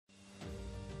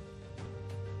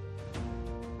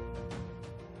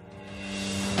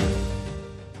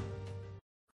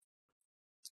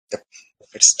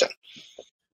it's done.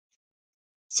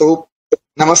 So,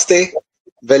 namaste.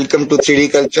 Welcome to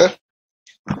 3D Culture.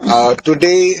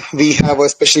 Today we have a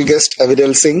special guest,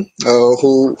 Aviral Singh,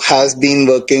 who has been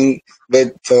working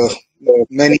with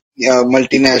many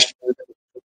multinational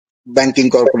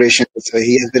banking corporations.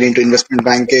 He has been into investment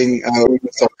banking,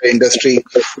 software industry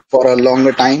for a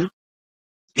longer time.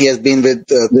 He has been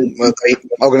with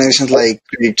organizations like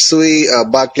Credit Suisse,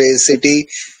 Barclays, Citi,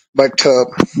 but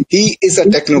he is a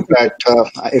technocrat,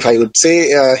 if I would say.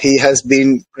 He has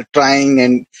been trying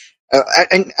and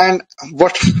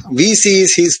what we see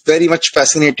is he's very much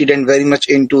fascinated and very much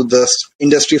into the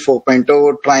industry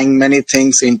 4.0, trying many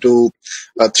things into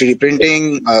 3D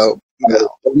printing,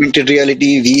 augmented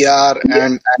reality, VR,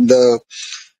 and the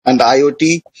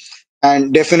IoT.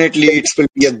 And definitely, it will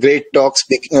be a great talk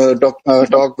with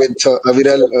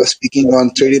Aviral speaking on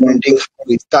 3D printing. How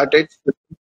we started.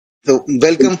 So,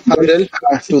 welcome, Aviral,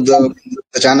 to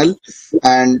the channel,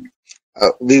 and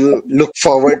we will look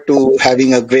forward to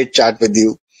having a great chat with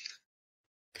you.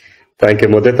 Thank you,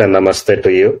 Mudit, and namaste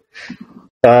to you.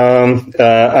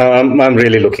 I'm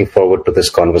really looking forward to this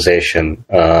conversation.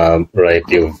 Right,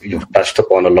 you've touched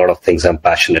upon a lot of things I'm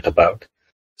passionate about.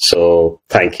 So,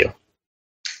 thank you.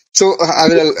 So,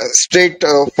 Aviral, straight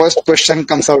first question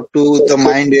comes out to the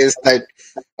mind is that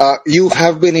you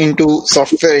have been into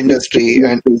software industry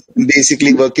and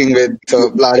basically working with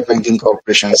large banking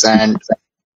corporations, and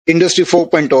industry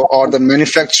 4.0 or the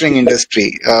manufacturing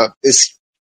industry is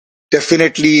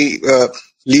definitely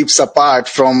leaps apart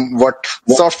from what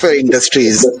software industry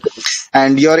is,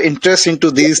 and your interest into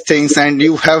these things, and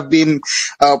you have been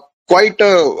quite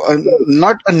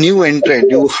not a new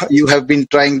entrant. You have been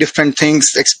trying different things,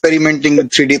 experimenting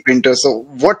with 3D printers. So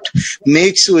what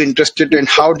makes you interested, and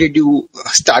how did you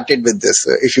started with this?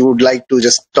 If you would like to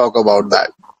just talk about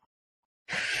that.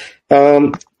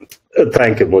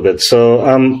 Thank you, Mudit. So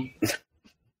I'm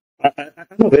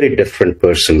a very different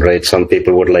person, right? Some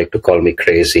people would like to call me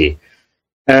crazy.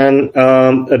 And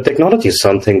technology is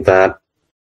something that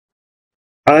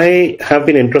I have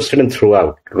been interested in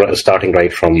throughout, starting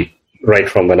right from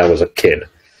when I was a kid.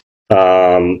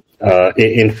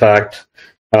 In fact,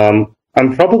 I'm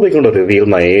probably going to reveal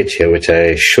my age here, which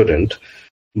I shouldn't.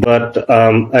 But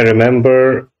I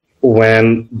remember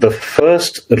when the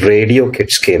first radio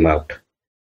kits came out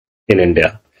in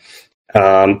India.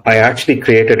 I actually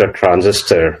created a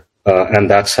transistor, and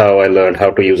that's how I learned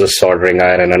how to use a soldering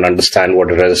iron and understand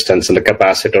what a resistance and a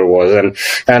capacitor was.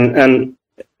 And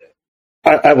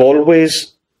I've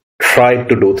always tried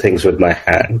to do things with my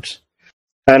hands.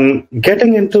 And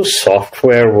getting into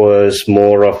software was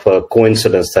more of a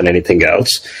coincidence than anything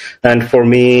else. And for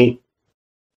me,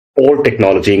 all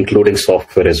technology, including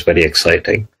software, is very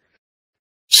exciting.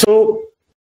 So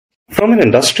from an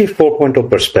industry 4.0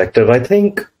 perspective, I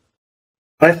think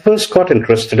I first got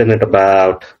interested in it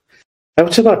about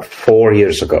 4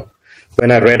 years ago,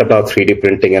 when I read about 3D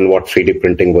printing and what 3D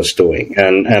printing was doing,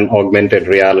 and augmented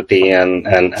reality and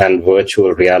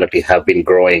virtual reality have been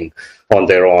growing on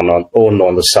their own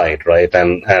on the side, right?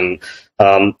 And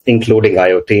including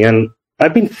IoT. And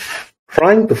I've been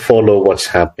trying to follow what's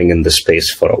happening in this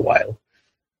space for a while.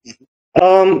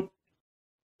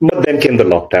 But then came the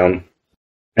lockdown.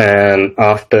 And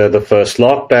after the first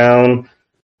lockdown,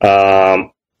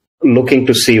 looking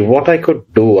to see what I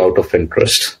could do out of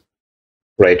interest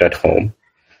right at home.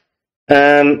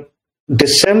 And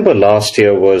December last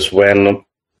year was when,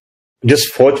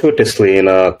 just fortuitously in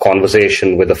a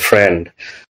conversation with a friend,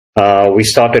 we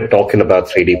started talking about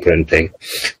 3D printing.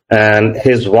 And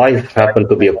his wife happened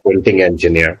to be a printing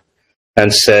engineer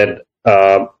and said,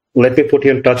 let me put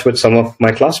you in touch with some of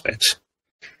my classmates.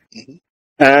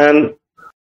 And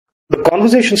the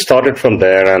conversation started from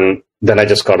there, and then I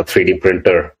just got a 3D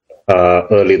printer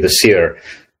early this year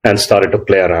and started to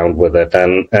play around with it.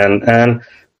 And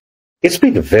it's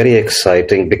been very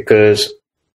exciting because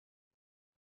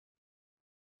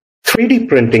 3D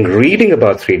printing, reading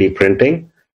about 3D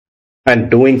printing and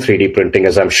doing 3D printing,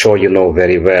 as I'm sure you know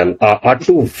very well, are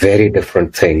two very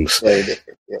different things. Very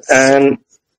different, yes. And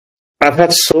I've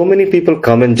had so many people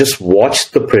come and just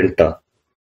watch the printer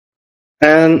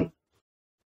and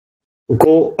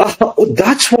go, oh,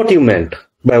 that's what you meant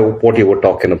by what you were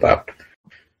talking about,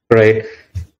 right?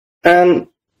 And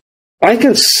I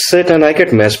can sit and I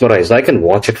get mesmerized. I can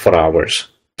watch it for hours,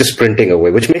 just printing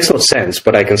away, which makes no sense,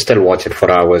 but I can still watch it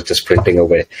for hours, just printing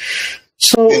away.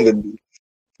 So,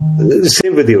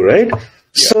 same with you, right? Yeah.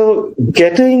 So,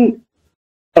 getting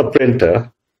a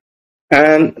printer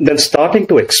and then starting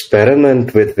to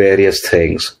experiment with various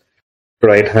things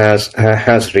right,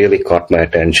 has really caught my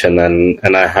attention,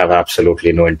 and I have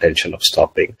absolutely no intention of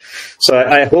stopping. So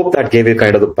I hope that gave you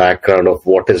kind of the background of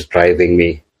what is driving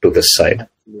me to this side.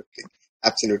 Absolutely.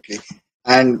 Absolutely.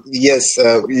 And yes,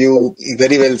 you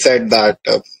very well said that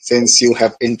since you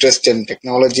have interest in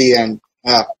technology, and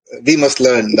we must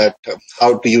learn that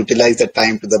how to utilize the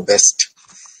time to the best.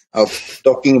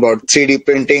 Talking about 3D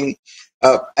printing,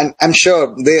 and I'm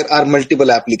sure there are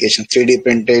multiple applications, 3D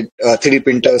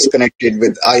printers connected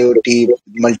with IoT,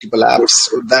 multiple apps.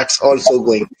 So that's also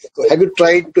going. So have you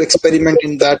tried to experiment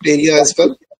in that area as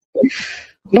well?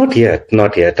 Not yet,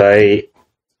 not yet. I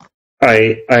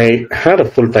had a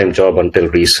full time job until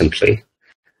recently,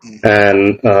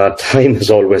 and time is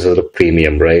always at a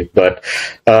premium, right? But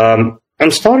I'm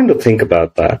starting to think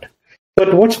about that.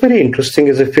 But what's very interesting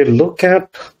is if you look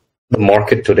at the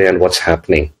market today and what's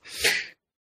happening,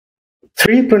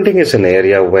 3D printing is an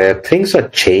area where things are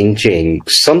changing.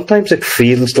 Sometimes it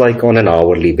feels like on an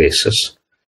hourly basis.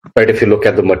 Right, if you look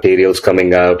at the materials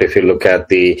coming out, if you look at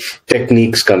the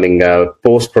techniques coming out,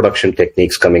 post-production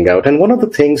techniques coming out, and one of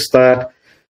the things that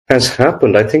has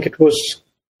happened, I think it was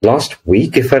last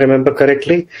week, if I remember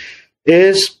correctly,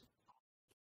 is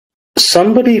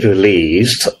somebody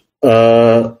released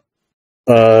a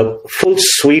full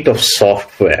suite of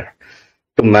software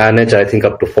to manage, I think,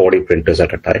 up to 40 printers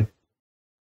at a time.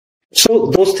 So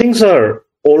those things are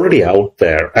already out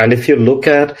there. And if you look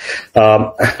at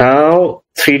how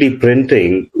 3D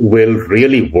printing will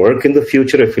really work in the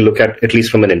future, if you look at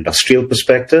least from an industrial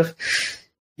perspective,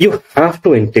 you have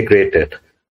to integrate it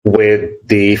with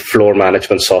the floor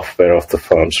management software of the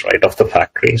firms, right, of the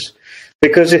factories.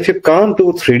 Because if you can't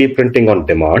do 3D printing on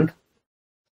demand,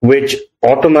 which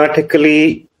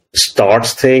automatically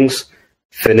starts things,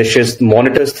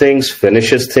 monitors things,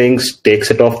 finishes things, takes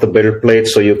it off the build plate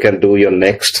so you can do your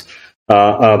next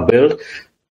build,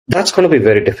 that's going to be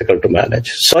very difficult to manage.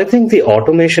 So I think the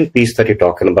automation piece that you're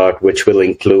talking about, which will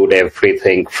include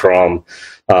everything from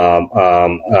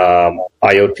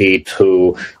IoT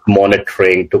to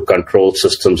monitoring to control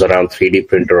systems around 3D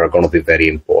printer, are going to be very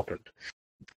important.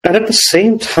 And at the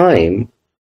same time,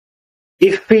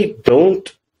 if we don't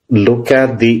look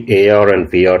at the AR and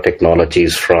VR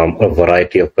technologies from a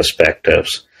variety of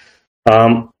perspectives,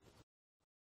 in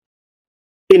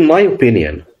my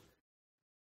opinion,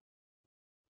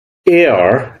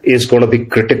 AR is going to be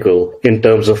critical in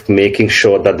terms of making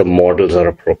sure that the models are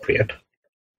appropriate,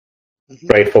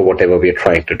 right, for whatever we're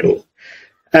trying to do.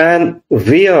 And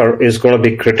VR is going to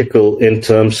be critical in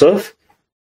terms of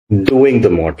doing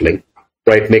the modeling,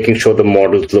 right, making sure the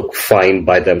models look fine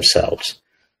by themselves.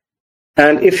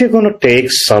 And if you're going to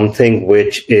take something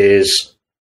which is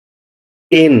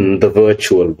in the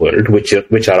virtual world, which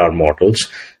are our models,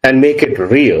 and make it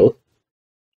real,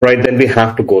 right, then we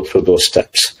have to go through those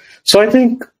steps. So I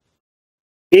think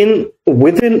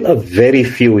within a very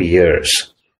few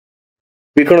years,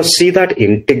 we're going to see that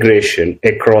integration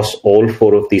across all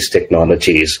four of these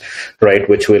technologies, right,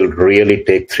 which will really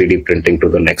take 3D printing to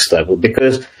the next level.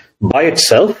 Because by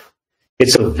itself,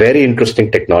 it's a very interesting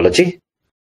technology,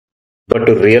 but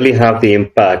to really have the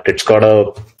impact, it's got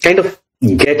to kind of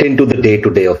get into the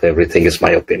day-to-day of everything, is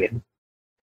my opinion.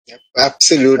 Yep,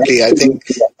 absolutely. I think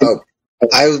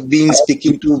I've been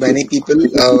speaking to many people,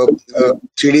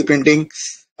 3D printing.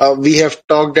 We have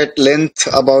talked at length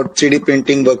about 3D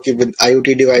printing, working with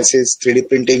IoT devices, 3D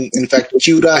printing. In fact,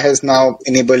 Cura has now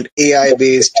enabled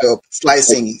AI-based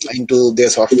slicing into their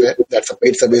software. That's a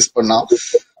paid service for now.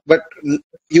 But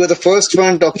you are the first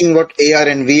one talking about AR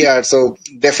and VR. So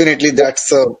definitely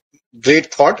that's a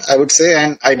great thought, I would say.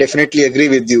 And I definitely agree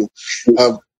with you.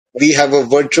 We have a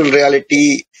virtual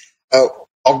reality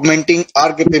augmenting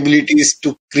our capabilities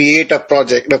to create a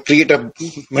project, create a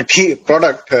material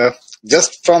product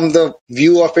just from the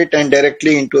view of it and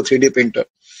directly into a 3D printer.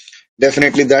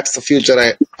 Definitely, that's the future.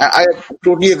 I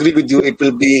totally agree with you. It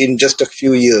will be in just a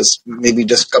few years, maybe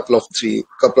just couple of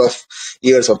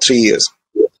years or 3 years.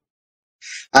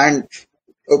 And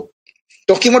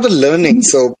talking about the learning,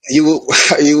 so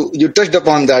you touched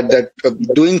upon that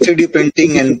doing 3D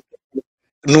printing and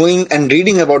knowing and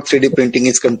reading about 3D printing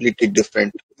is completely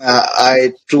different.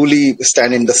 I truly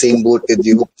stand in the same boat with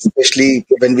you, especially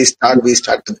when we start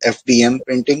with FDM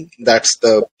printing. That's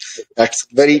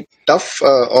very tough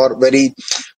or very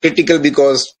critical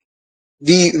because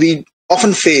we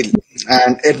often fail,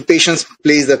 and impatience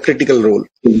plays a critical role.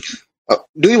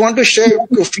 Do you want to share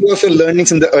a few of your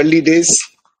learnings in the early days?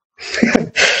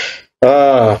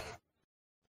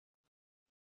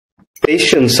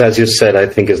 Patience, as you said, I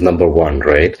think is number one,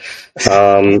 right?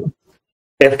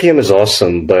 FDM is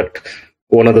awesome, but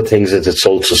one of the things is it's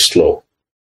also slow.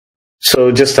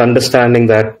 So just understanding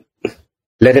that,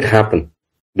 let it happen,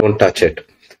 don't touch it,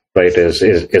 right,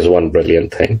 is one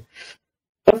brilliant thing.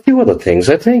 A few other things,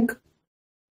 I think,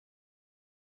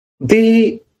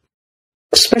 the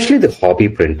especially the hobby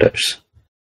printers,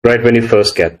 right, when you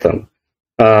first get them.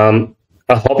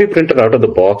 A hobby printer out of the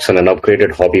box and an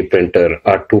upgraded hobby printer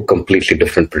are two completely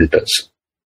different printers,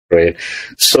 right?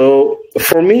 So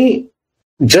for me,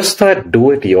 just that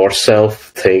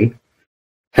do-it-yourself thing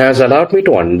has allowed me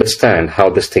to understand how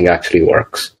this thing actually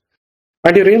works.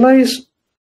 And you realize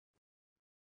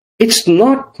it's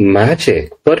not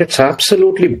magic, but it's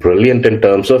absolutely brilliant in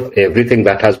terms of everything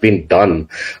that has been done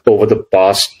over the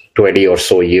past 20 or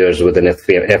so years within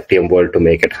FDM world to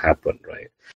make it happen, right?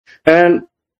 And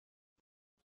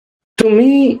to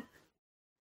me,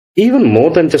 even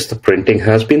more than just the printing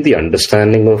has been the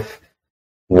understanding of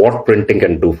what printing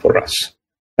can do for us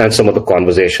and some of the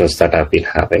conversations that I've been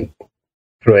having,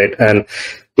 right? And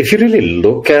if you really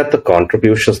look at the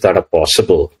contributions that are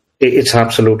possible, it's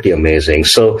absolutely amazing.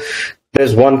 So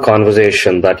there's one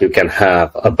conversation that you can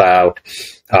have about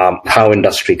how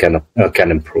industry can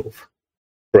improve,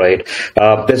 right?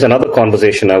 There's another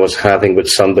conversation I was having with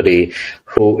somebody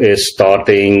who is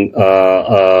starting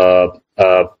a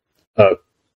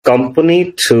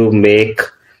company to make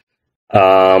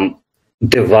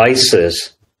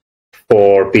devices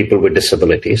for people with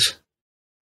disabilities.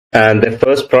 And their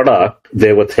first product,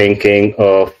 they were thinking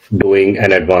of doing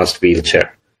an advanced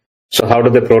wheelchair. So how do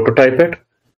they prototype it?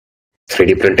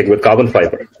 3D printing with carbon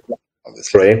fiber,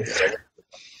 right?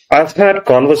 I've had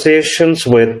conversations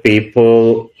with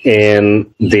people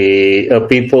in the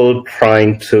people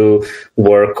trying to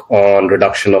work on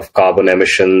reduction of carbon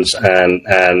emissions and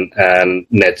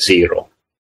net zero.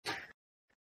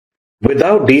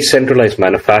 Without decentralized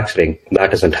manufacturing,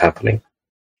 that isn't happening,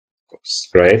 Of course.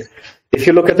 right? If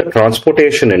you look at the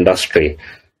transportation industry,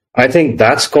 I think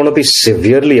that's going to be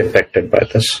severely affected by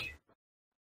this.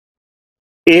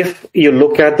 If you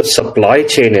look at the supply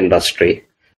chain industry,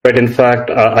 right, in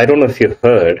fact, I don't know if you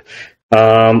heard,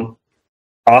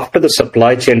 after the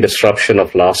supply chain disruption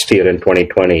of last year in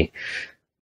 2020,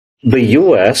 the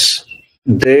US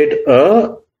did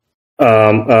a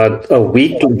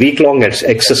week-long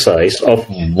exercise of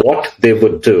what they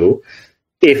would do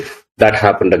if that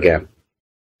happened again.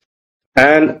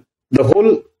 And the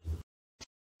whole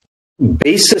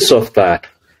basis of that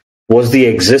was the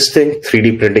existing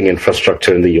 3D printing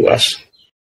infrastructure in the US.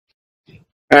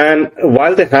 And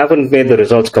while they haven't made the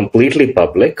results completely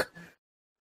public,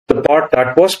 the part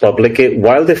that was public,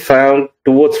 while they found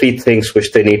 2 or 3 things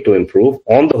which they need to improve,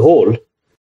 on the whole,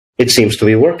 it seems to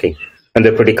be working, and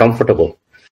they're pretty comfortable.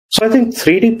 So I think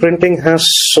 3D printing has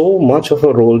so much of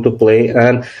a role to play,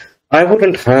 and I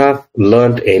wouldn't have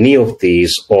learned any of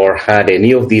these or had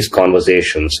any of these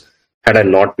conversations had I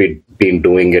not been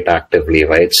doing it actively,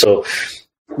 right? So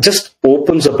just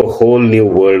opens up a whole new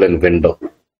world and window.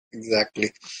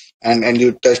 Exactly. And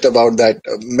you touched about that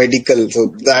medical.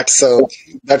 So that's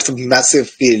a massive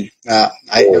field. I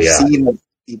have seen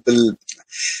people,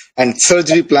 and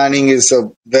surgery planning is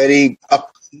a very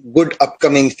good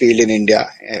upcoming field in India.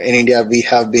 In India, we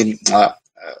have been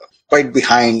quite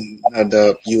behind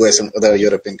the US and other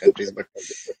European countries, but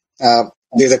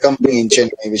there's a company in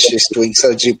Chennai which is doing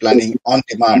surgery planning on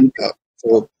demand.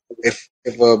 So if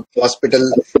a hospital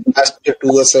has to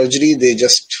do a surgery, they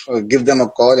just give them a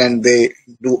call and they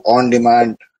do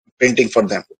on-demand printing for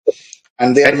them.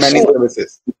 And there are many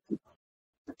services.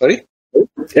 Sorry?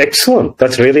 Excellent.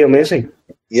 That's really amazing.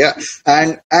 Yeah.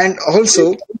 And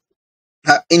also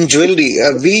in jewelry,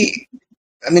 we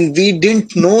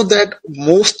didn't know that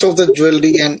most of the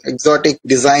jewelry and exotic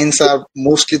designs are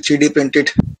mostly 3D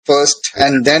printed first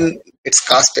and then it's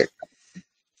casted.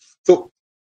 So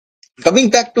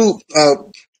coming back to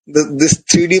this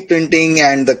 3D printing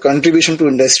and the contribution to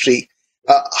industry,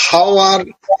 how are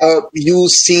you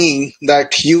seeing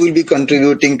that you will be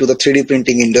contributing to the 3D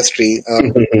printing industry?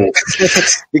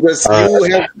 Because you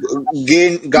have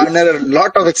garnered a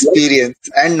lot of experience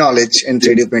and knowledge in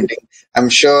 3D printing. I'm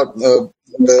sure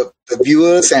the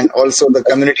viewers and also the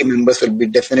community members will be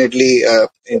definitely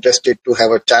interested to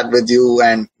have a chat with you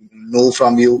and know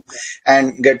from you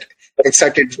and get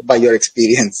excited by your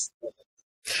experience.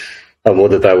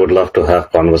 Mudit, I would love to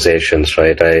have conversations,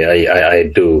 right? I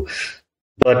do.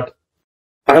 But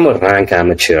I'm a rank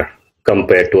amateur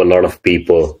compared to a lot of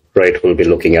people, right, who will be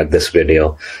looking at this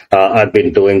video. I've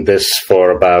been doing this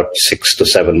for about 6 to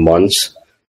 7 months,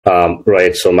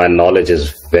 right? So my knowledge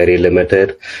is very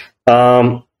limited.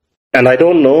 And I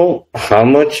don't know how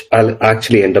much I'll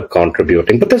actually end up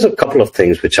contributing, but there's a couple of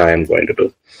things which I am going to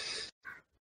do.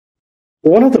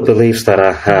 One of the beliefs that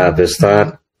I have is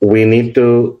that we need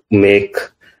to make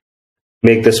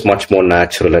this much more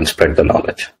natural and spread the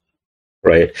knowledge,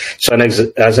 right? So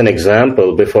as an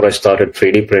example, before I started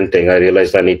 3D printing, I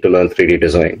realized I need to learn 3D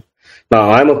design.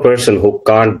 Now, I'm a person who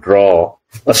can't draw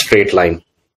a straight line.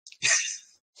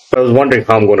 I was wondering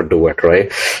how I'm going to do it,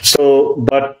 right? So,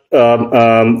 but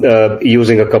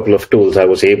using a couple of tools, I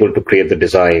was able to create the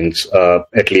designs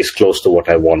at least close to what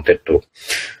I wanted to.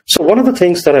 So one of the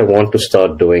things that I want to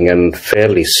start doing, and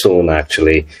fairly soon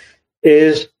actually,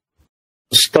 is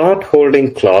start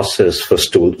holding classes for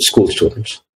school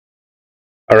students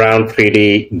around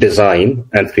 3D design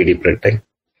and 3D printing,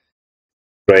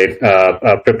 right?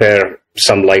 Prepare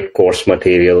some light course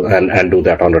material and do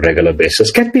that on a regular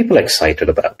basis. Get people excited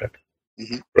about it,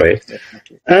 right?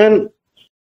 Definitely. And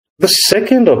the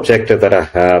second objective that I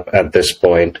have at this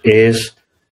point is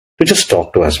to just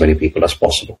talk to as many people as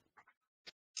possible.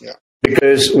 Yeah.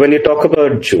 Because when you talk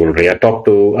about jewelry, I talk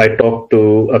to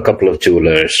a couple of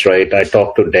jewelers, right? I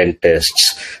talk to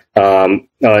dentists.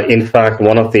 In fact,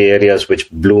 one of the areas which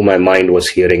blew my mind was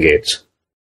hearing aids.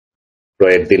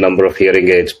 Right, the number of hearing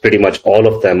aids, pretty much all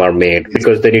of them are made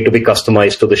because they need to be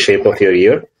customized to the shape of your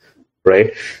ear,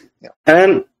 right? Yeah.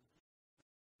 And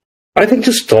I think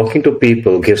just talking to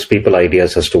people gives people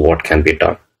ideas as to what can be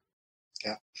done.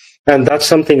 Yeah. And that's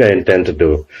something I intend to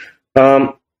do.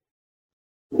 The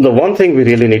one thing we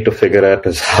really need to figure out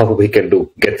is how we can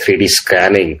get 3D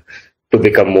scanning to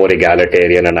become more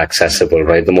egalitarian and accessible,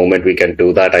 right? The moment we can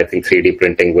do that, I think 3D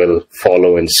printing will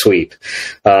follow in suite.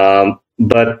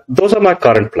 But those are my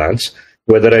current plans.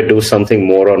 Whether I do something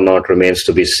more or not remains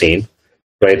to be seen,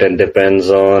 right? And depends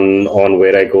on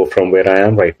where I go from where I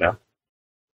am right now.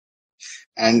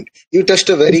 And you touched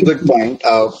a very good point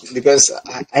because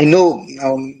I know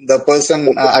the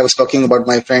person I was talking about,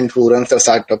 my friend who runs a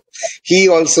startup. He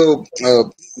also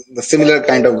the similar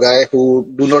kind of guy who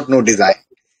do not know design,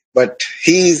 but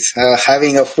he's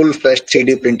having a full-fledged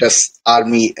 3D printers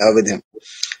army with him.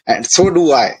 And so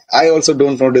do I. I also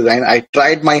don't know design. I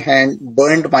tried my hand,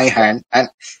 burned my hand, and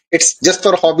it's just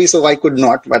for hobby, so I could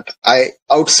not, but I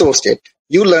outsourced it.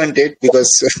 You learned it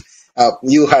because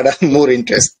you had a more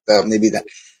interest, maybe that.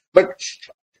 But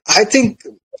I think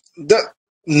the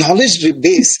knowledge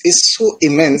base is so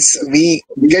immense. We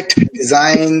get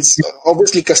designs,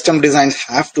 obviously custom designs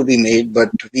have to be made,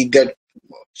 but we get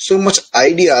so much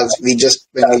ideas when we just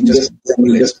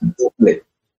it.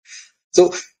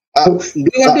 So, do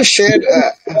you want to share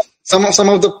some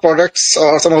of the products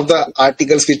or some of the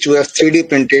articles which you have 3D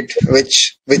printed,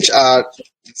 which are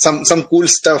some cool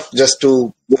stuff just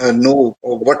to know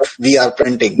what we are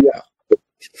printing?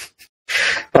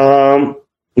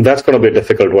 That's going to be a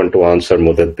difficult one to answer,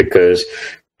 Mudit, because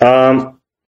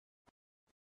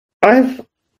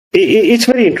it's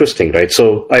very interesting, right?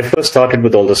 So I first started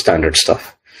with all the standard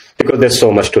stuff because there's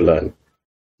so much to learn,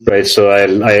 right? So I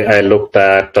looked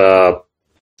at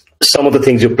some of the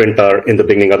things you print are in the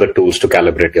beginning are the tools to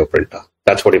calibrate your printer.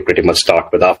 That's what you pretty much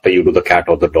start with after you do the cat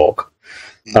or the dog.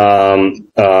 And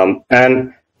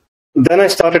then I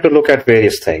started to look at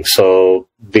various things. So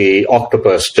the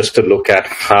octopus, just to look at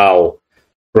how,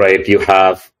 right, you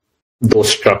have those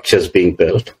structures being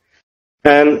built.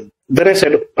 And then I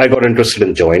said, I got interested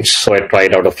in joints. So I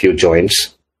tried out a few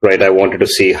joints, right? I wanted to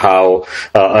see how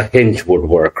a hinge would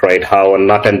work, right? How a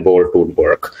nut and bolt would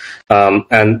work.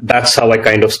 And that's how I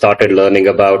kind of started learning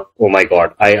about, oh my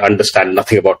God, I understand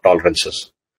nothing about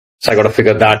tolerances. So I got to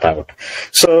figure that out.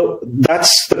 So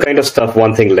that's the kind of stuff,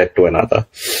 one thing led to another.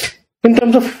 In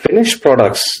terms of finished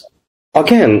products,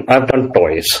 again, I've done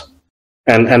toys.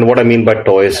 And what I mean by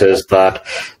toys is that,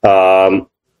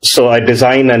 so I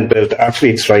designed and built, actually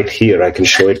it's right here, I can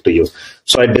show it to you.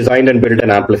 So I designed and built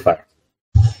an amplifier.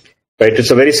 Right,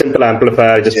 it's a very simple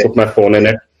amplifier. I just put my phone in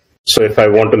it. So if I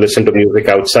want to listen to music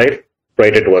outside,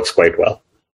 right, it works quite well.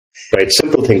 Right,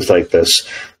 simple things like this.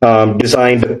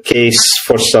 Designed a case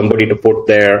for somebody to put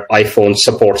their iPhone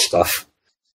support stuff.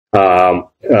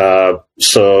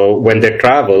 So when they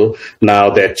travel, now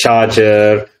their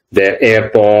charger, their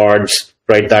AirPods,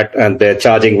 right, that and their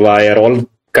charging wire, all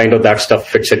kind of that stuff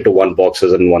fits into one box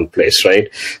in one place, right?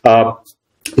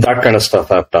 That kind of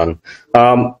stuff I've done.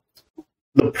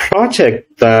 The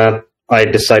project that I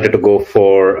decided to go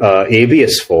for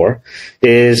ABS for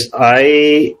is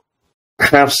I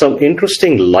have some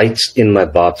interesting lights in my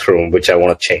bathroom which I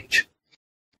want to change.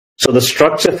 So the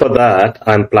structure for that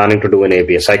I'm planning to do in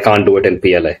ABS. I can't do it in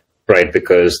PLA, right,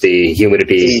 because the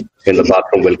humidity in the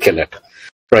bathroom will kill it,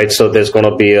 right? So there's going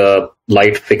to be a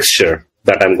light fixture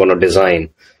that I'm going to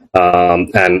design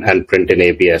and print in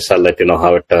ABS. I'll let you know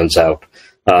how it turns out.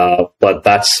 But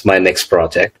that's my next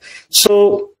project.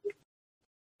 So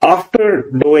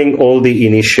After doing all the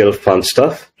initial fun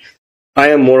stuff, I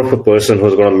am more of a person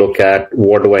who's going to look at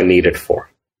what do I need it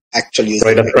for. Actually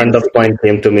Right, using a it. friend of mine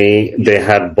came to me. They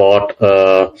had bought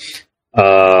one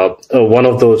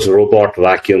of those robot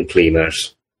vacuum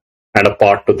cleaners, and a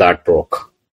part to that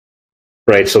broke.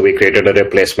 Right, so we created a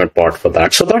replacement part for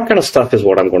that. So that kind of stuff is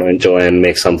what I'm going to enjoy and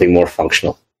make something more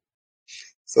functional.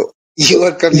 So you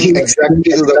are coming exactly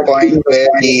to the point where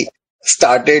we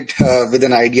started with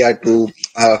an idea to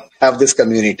have this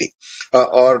community,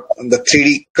 or the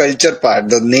 3D culture part.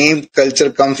 The name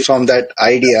culture comes from that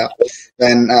idea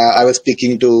when I was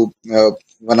speaking to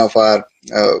one of our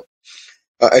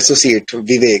associate,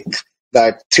 Vivek,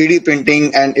 that 3D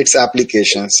printing and its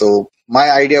application. So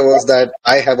my idea was that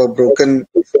I have a broken,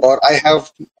 or I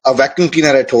have a vacuum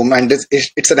cleaner at home, and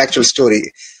it's an actual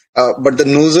story. But the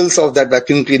nozzles of that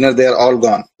vacuum cleaner, they are all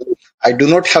gone. I do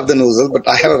not have the nozzle, but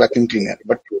I have a vacuum cleaner.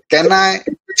 But can I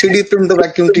 3D print the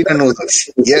vacuum cleaner nozzles?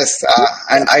 Yes,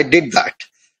 and I did that.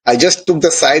 I just took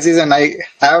the sizes and I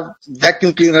have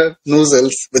vacuum cleaner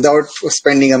nozzles without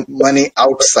spending money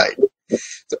outside.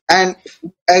 So, and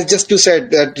as just you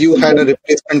said that you had a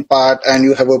replacement part and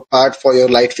you have a part for your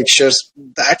light fixtures,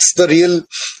 that's the real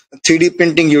 3D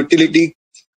printing utility,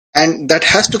 and that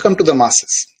has to come to the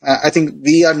masses. I think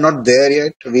we are not there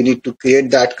yet. We need to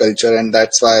create that culture, and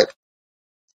that's why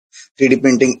 3D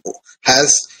printing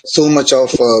has so much of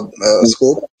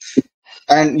scope.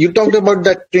 And you talked about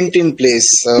that print in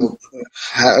place,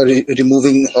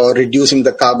 removing or reducing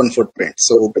the carbon footprint.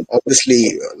 So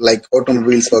obviously, like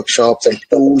automobiles, workshops, and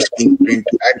tools being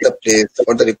printed at the place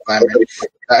for the requirement,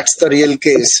 that's the real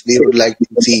case we would like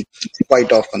to see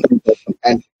quite often.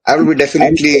 And I will be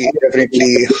definitely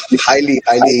highly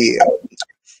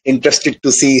interested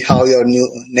to see how your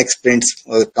next prints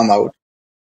come out.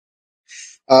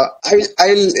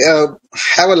 I'll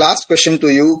have a last question to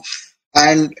you,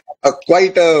 and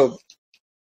quite a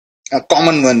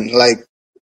common one. Like,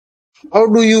 how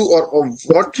do you, or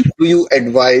what do you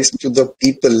advise to the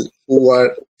people who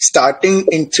are starting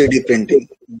in 3D printing,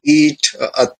 be it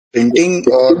printing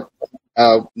or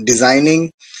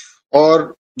designing,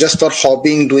 or just for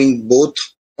hobbying, doing both,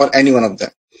 or any one of them?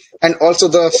 And also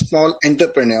the small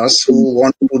entrepreneurs who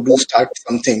want to start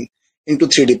something into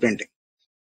 3D printing.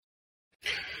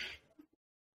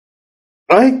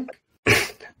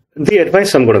 The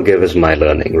advice I'm going to give is my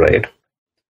learning, right?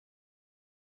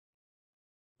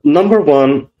 Number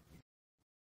one,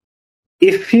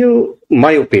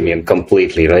 my opinion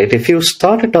completely, right? If you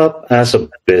start it up as a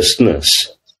business,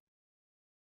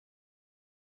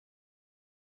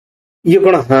 you're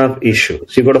going to have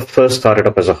issues. You've got to first start it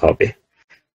up as a hobby.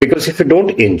 Because if you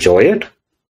don't enjoy it,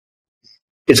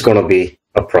 it's going to be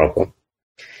a problem.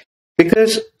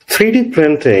 Because 3D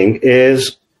printing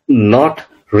is not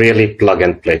really plug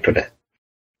and play today.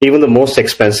 Even the most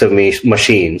expensive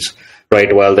machines,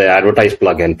 right, while they advertise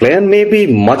plug and play, and maybe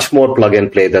much more plug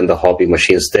and play than the hobby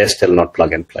machines, they're still not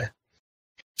plug and play.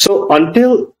 So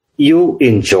until you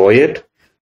enjoy it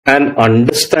and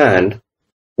understand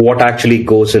what actually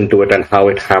goes into it and how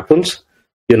it happens,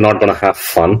 you're not going to have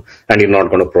fun and you're not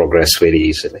going to progress very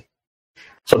easily.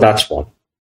 So that's one.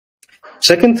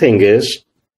 Second thing is,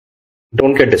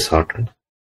 don't get disheartened.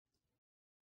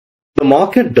 The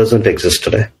market doesn't exist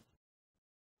today,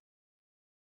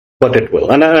 but it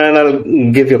will. And I'll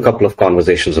give you a couple of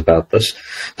conversations about this.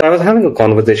 So I was having a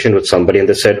conversation with somebody and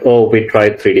they said, oh, we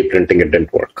tried 3D printing, it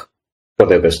didn't work for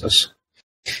their business.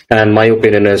 And my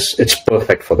opinion is it's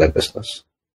perfect for their business.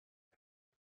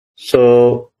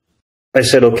 So I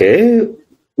said, okay,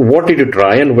 what did you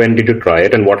try and when did you try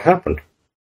it and what happened?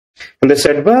 And they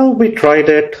said, well, we tried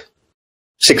it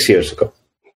 6 years ago.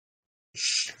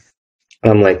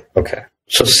 And I'm like, okay.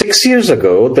 So 6 years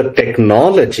ago, the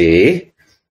technology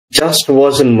just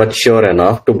wasn't mature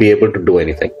enough to be able to do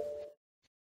anything,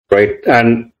 right?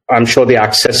 And I'm sure the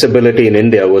accessibility in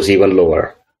India was even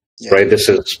lower, right? This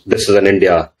is an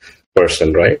India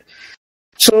person, right?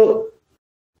 So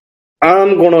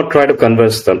I'm going to try to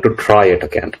convince them to try it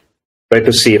again, right?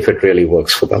 To see if it really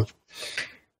works for them.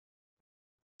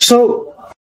 So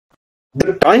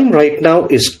the time right now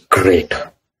is great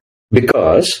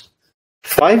because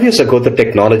 5 years ago, the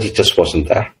technology just wasn't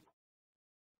there.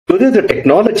 Today, the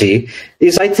technology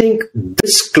is, I think,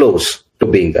 this close to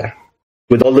being there.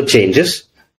 With all the changes,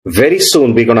 very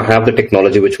soon we're going to have the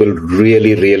technology which will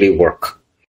really, really work.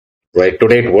 Right?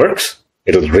 Today it works,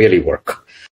 it'll really work.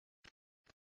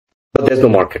 But there's no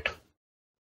market.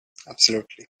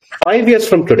 Absolutely. 5 years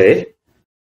from today,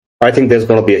 I think there's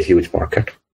going to be a huge market.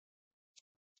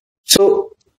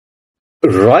 So,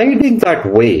 riding that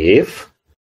wave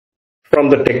from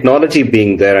the technology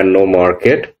being there and no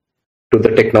market to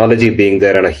the technology being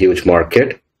there in a huge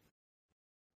market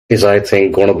is, I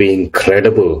think, going to be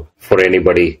incredible for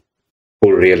anybody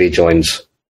who really joins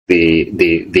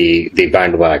the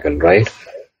bandwagon, right?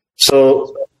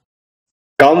 So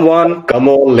come one, come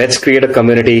all, let's create a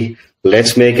community,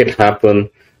 let's make it happen,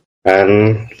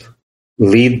 and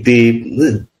lead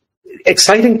the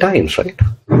exciting times, right?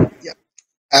 Yeah,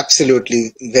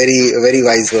 absolutely. Very, very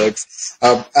wise words.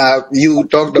 You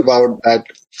talked about that.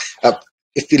 Uh,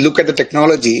 if you look at the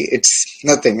technology, it's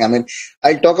nothing. I mean,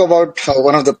 I'll talk about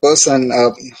one of the person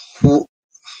who,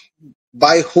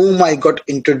 by whom I got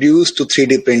introduced to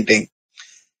 3D printing.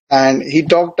 And he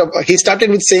started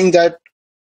with saying that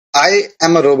I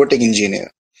am a robotic engineer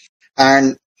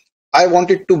and I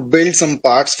wanted to build some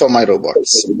parts for my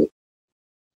robots,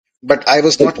 but I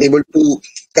was not able to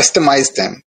customize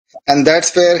them. And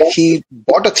that's where he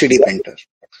bought a 3D printer.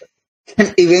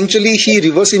 And eventually he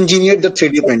reverse engineered the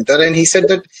 3D printer and he said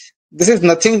that this is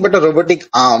nothing but a robotic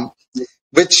arm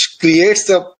which creates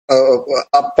a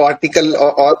particle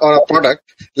or a product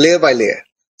layer by layer.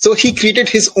 So he created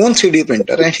his own 3D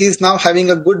printer and he's now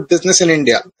having a good business in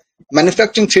India,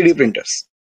 manufacturing 3D printers.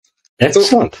 So,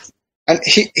 Excellent. and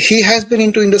he has been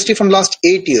into industry from last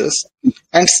 8 years,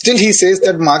 and still he says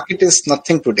that market is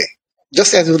nothing today,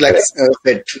 just as you like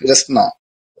said just now.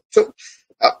 So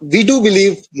we do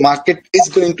believe market is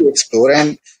going to explore.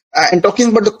 And talking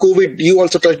about the COVID, you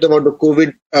also touched about the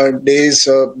COVID days.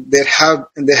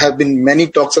 There have been many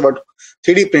talks about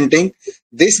 3D printing.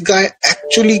 This guy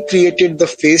actually created the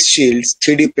face shields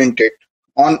 3D printed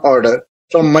on order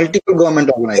from multiple government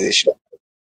organizations.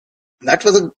 That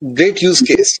was a great use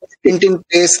case, print in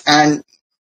place and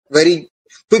very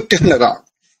quick turnaround.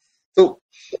 So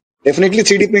definitely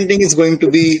 3D printing is going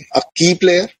to be a key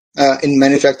player in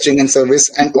manufacturing and service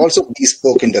and also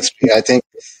bespoke industry. I think,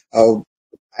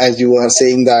 as you are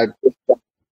saying that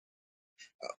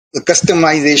the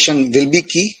customization will be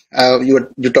key.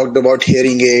 You talked about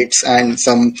hearing aids and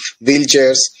some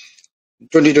wheelchairs.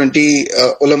 2020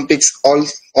 Olympics,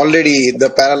 already the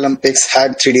Paralympics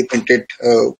had 3D printed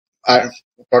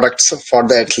products for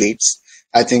the athletes.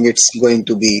 I think it's going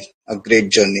to be a great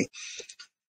journey.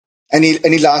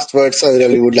 Any last words I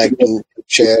really would like to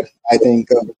share? I think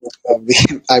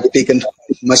I've taken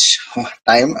much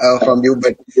time from you,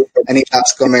 but any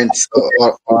last comments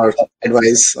or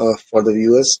advice for the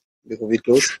viewers before we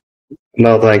close?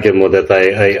 No, thank you, Mudit.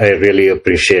 I really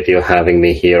appreciate you having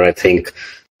me here. I think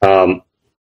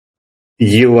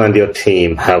you and your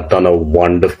team have done a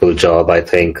wonderful job. I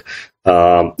think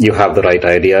you have the right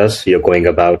ideas. You're going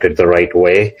about it the right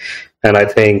way. And I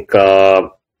think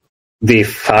the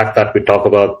fact that we talk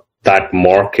about that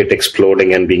market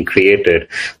exploding and being created,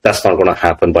 that's not going to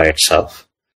happen by itself.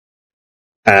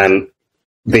 And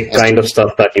the kind of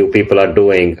stuff that you people are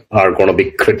doing are going to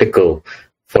be critical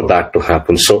for that to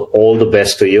happen. So all the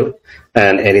best to you,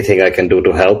 and anything I can do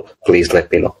to help, please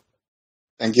let me know.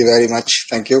 Thank you very much.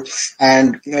 Thank you.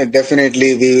 And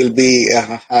definitely we will be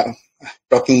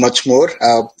talking much more,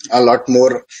 a lot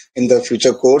more in the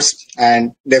future course,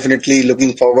 and definitely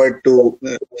looking forward to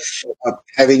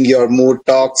having your more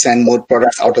talks and more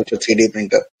products out of your 3D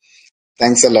printer.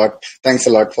 Thanks a lot. Thanks a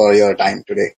lot for your time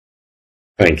today.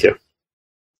 Thank you.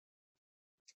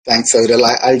 Thanks,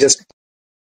 Aviral. I'll just